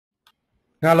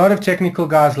Now, a lot of technical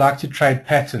guys like to trade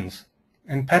patterns,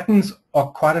 and patterns are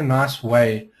quite a nice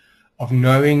way of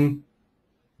knowing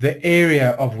the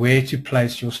area of where to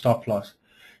place your stop loss.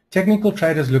 Technical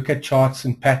traders look at charts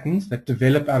and patterns that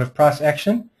develop out of price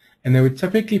action, and they would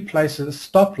typically place a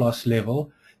stop loss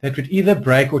level that would either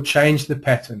break or change the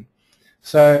pattern.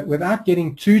 So without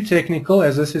getting too technical,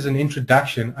 as this is an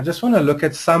introduction, I just want to look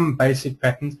at some basic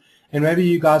patterns, and maybe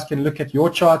you guys can look at your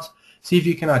charts, see if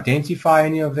you can identify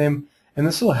any of them, and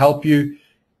this will help you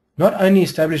not only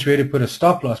establish where to put a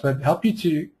stop loss, but help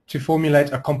you to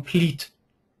formulate a complete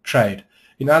trade.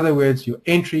 In other words, your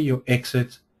entry, your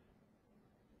exit,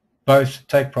 both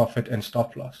take profit and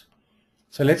stop loss.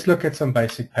 So let's look at some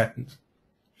basic patterns.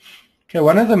 Okay,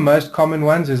 one of the most common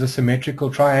ones is a symmetrical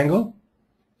triangle.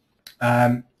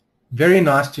 Very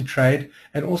nice to trade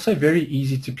and also very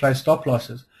easy to place stop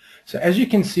losses. So as you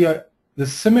can see, the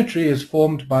symmetry is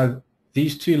formed by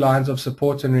these two lines of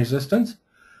support and resistance.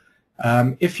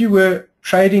 If you were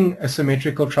trading a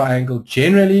symmetrical triangle,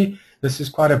 generally this is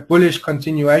quite a bullish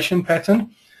continuation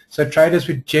pattern. So traders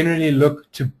would generally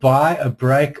look to buy a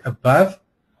break above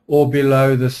or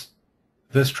below this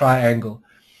triangle.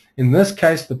 In this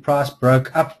case, the price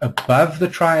broke up above the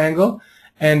triangle,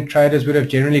 and traders would have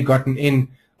generally gotten in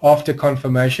after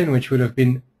confirmation, which would have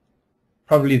been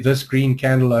probably this green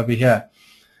candle over here.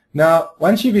 Now,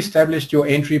 once you've established your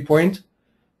entry point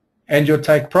and your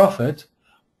take profit,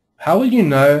 how will you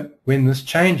know when this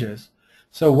changes?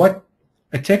 So what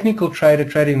a technical trader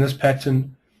trading this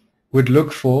pattern would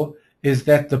look for is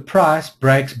that the price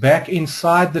breaks back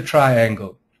inside the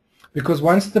triangle. Because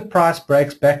once the price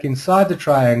breaks back inside the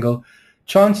triangle,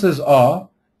 chances are,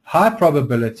 high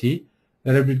probability,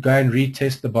 that it would go and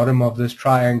retest the bottom of this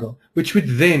triangle, which would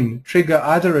then trigger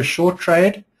either a short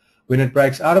trade when it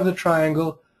breaks out of the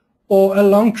triangle, or a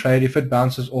long trade if it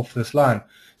bounces off this line.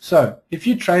 So if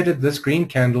you traded this green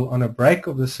candle on a break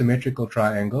of the symmetrical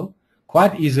triangle,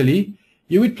 quite easily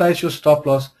you would place your stop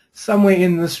loss somewhere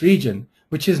in this region,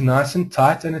 which is nice and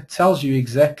tight, and it tells you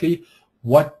exactly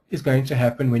what is going to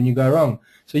happen when you go wrong.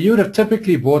 So you would have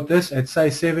typically bought this at, say,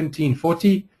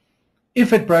 17.40.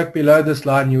 If it broke below this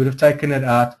line, you would have taken it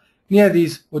out near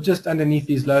these, or just underneath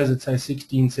these lows at, say,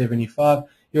 16.75.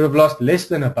 You would have lost less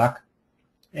than $1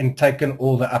 and taken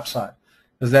all the upside.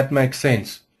 Does that make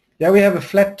sense? Here we have a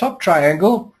flat top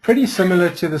triangle, pretty similar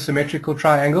to the symmetrical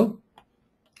triangle.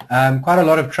 Quite a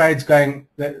lot of trades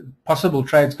possible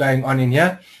trades going on in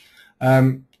here.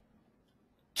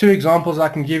 Two examples I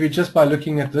can give you just by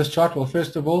looking at this chart. Well,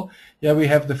 first of all, here we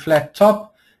have the flat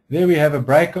top. There we have a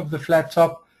break of the flat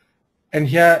top. And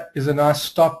here is a nice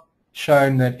stop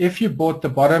showing that if you bought the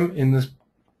bottom in this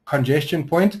congestion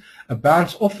point, a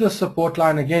bounce off the support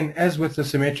line again, as with the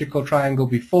symmetrical triangle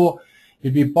before,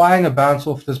 you'd be buying a bounce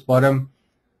off this bottom,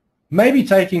 maybe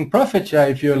taking profit here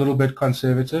if you're a little bit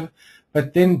conservative,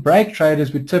 but then break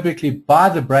traders would typically buy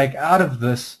the break out of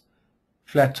this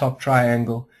flat top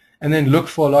triangle and then look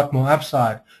for a lot more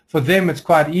upside. For them, it's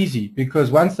quite easy,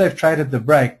 because once they've traded the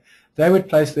break, they would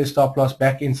place their stop loss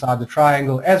back inside the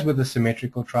triangle, as with the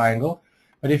symmetrical triangle.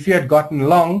 But if you had gotten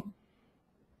long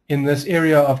in this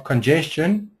area of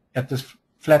congestion at this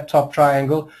flat top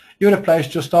triangle, you would have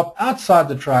placed your stop outside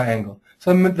the triangle.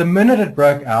 So the minute it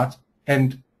broke out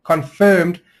and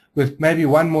confirmed with maybe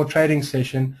one more trading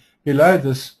session below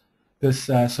this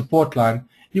support line,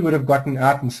 you would have gotten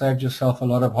out and saved yourself a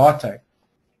lot of heartache.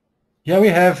 Here we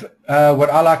have what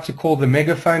I like to call the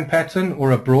megaphone pattern,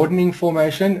 or a broadening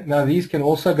formation. Now these can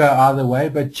also go either way,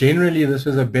 but generally this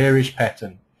is a bearish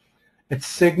pattern. It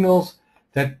signals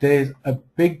that there's a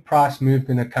big price move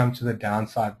going to come to the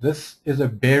downside. This is a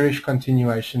bearish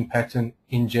continuation pattern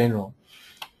in general.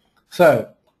 So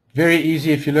very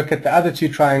easy. If you look at the other two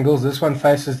triangles, this one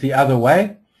faces the other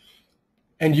way,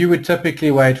 and you would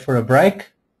typically wait for a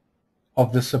break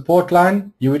of the support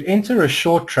line. You would enter a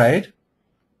short trade.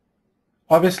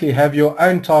 Obviously have your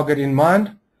own target in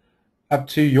mind up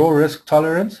to your risk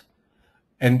tolerance,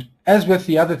 and as with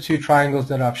the other two triangles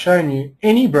that I've shown you,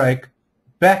 any break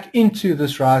back into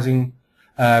this rising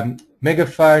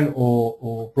megaphone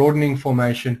or broadening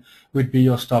formation would be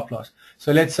your stop loss.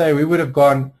 So let's say we would have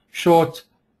gone short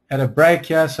at a break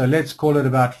here, so let's call it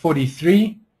about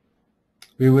 43.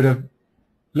 We would have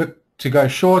looked to go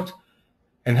short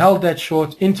and held that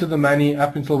short into the money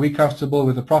up until we're comfortable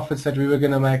with the profits that we were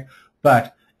going to make.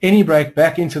 But any break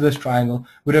back into this triangle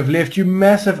would have left you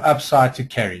massive upside to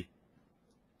carry.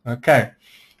 Okay.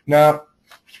 Now,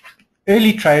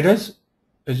 early traders,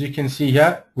 as you can see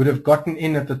here, would have gotten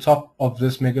in at the top of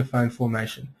this megaphone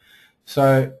formation.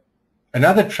 So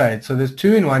another trade, so there's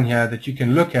two in one here that you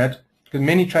can look at, because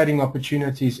many trading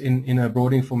opportunities in a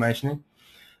broadening formation.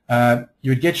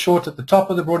 You would get short at the top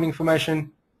of the broadening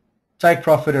formation, take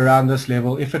profit around this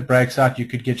level. If it breaks out, you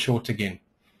could get short again.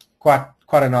 Quite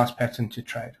a nice pattern to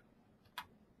trade.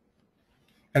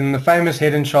 And the famous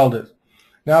head and shoulders.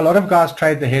 Now, a lot of guys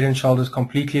trade the head and shoulders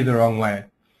completely the wrong way.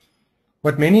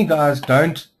 What many guys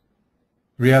don't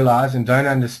realize and don't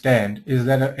understand is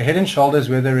that a head and shoulders,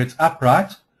 whether it's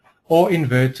upright or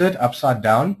inverted, upside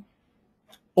down,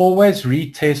 always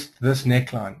retest this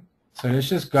neckline. So let's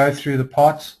just go through the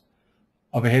parts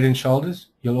of a head and shoulders.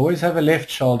 You'll always have a left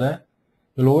shoulder.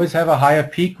 You'll always have a higher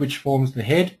peak, which forms the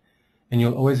head, and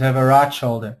you'll always have a right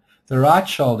shoulder. The right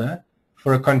shoulder,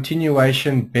 for a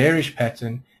continuation bearish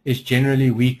pattern, is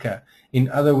generally weaker. In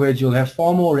other words, you'll have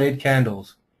far more red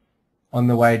candles on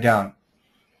the way down.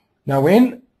 Now,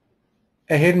 when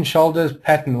a head and shoulders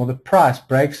pattern or the price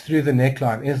breaks through the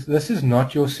neckline, this is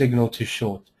not your signal to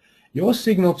short. Your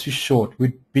signal to short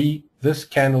would be this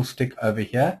candlestick over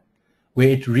here, where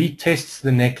it retests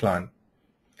the neckline.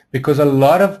 Because a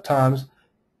lot of times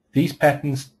these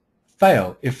patterns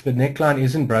fail if the neckline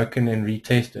isn't broken and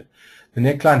retested. The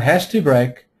neckline has to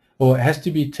break, or it has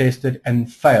to be tested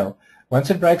and fail. Once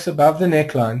it breaks above the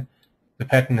neckline, the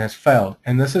pattern has failed.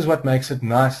 And this is what makes it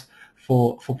nice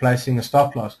for placing a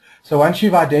stop loss. So once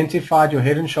you've identified your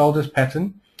head and shoulders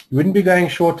pattern, you wouldn't be going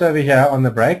short over here on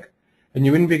the break, and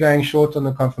you wouldn't be going short on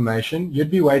the confirmation.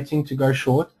 You'd be waiting to go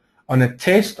short on a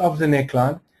test of the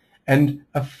neckline and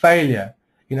a failure.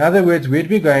 In other words, we'd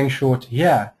be going short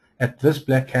here at this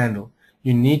black candle.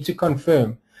 You need to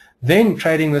confirm. Then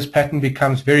trading this pattern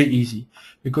becomes very easy,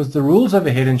 because the rules of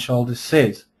a head and shoulders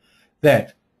says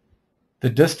that the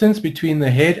distance between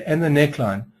the head and the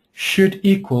neckline should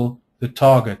equal the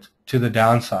target to the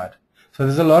downside. So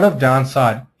there's a lot of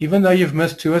downside. Even though you've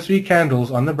missed 2 or 3 candles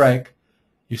on the break,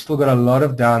 you've still got a lot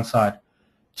of downside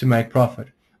to make profit.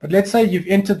 But let's say you've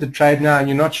entered the trade now and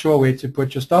you're not sure where to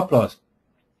put your stop loss.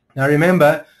 Now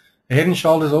remember, the head and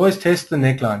shoulders always test the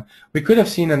neckline. We could have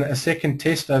seen a second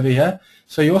test over here,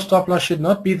 so your stop loss should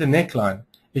not be the neckline.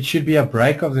 It should be a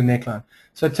break of the neckline.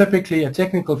 So typically a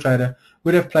technical trader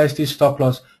would have placed his stop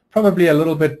loss probably a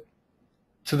little bit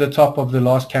to the top of the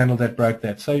last candle that broke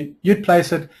that. So you'd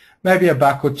place it maybe a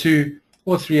buck or 2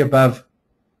 or 3 above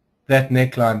that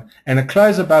neckline, and a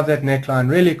close above that neckline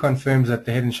really confirms that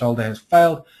the head and shoulder has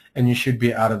failed and you should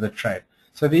be out of the trade.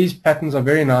 So these patterns are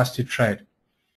very nice to trade.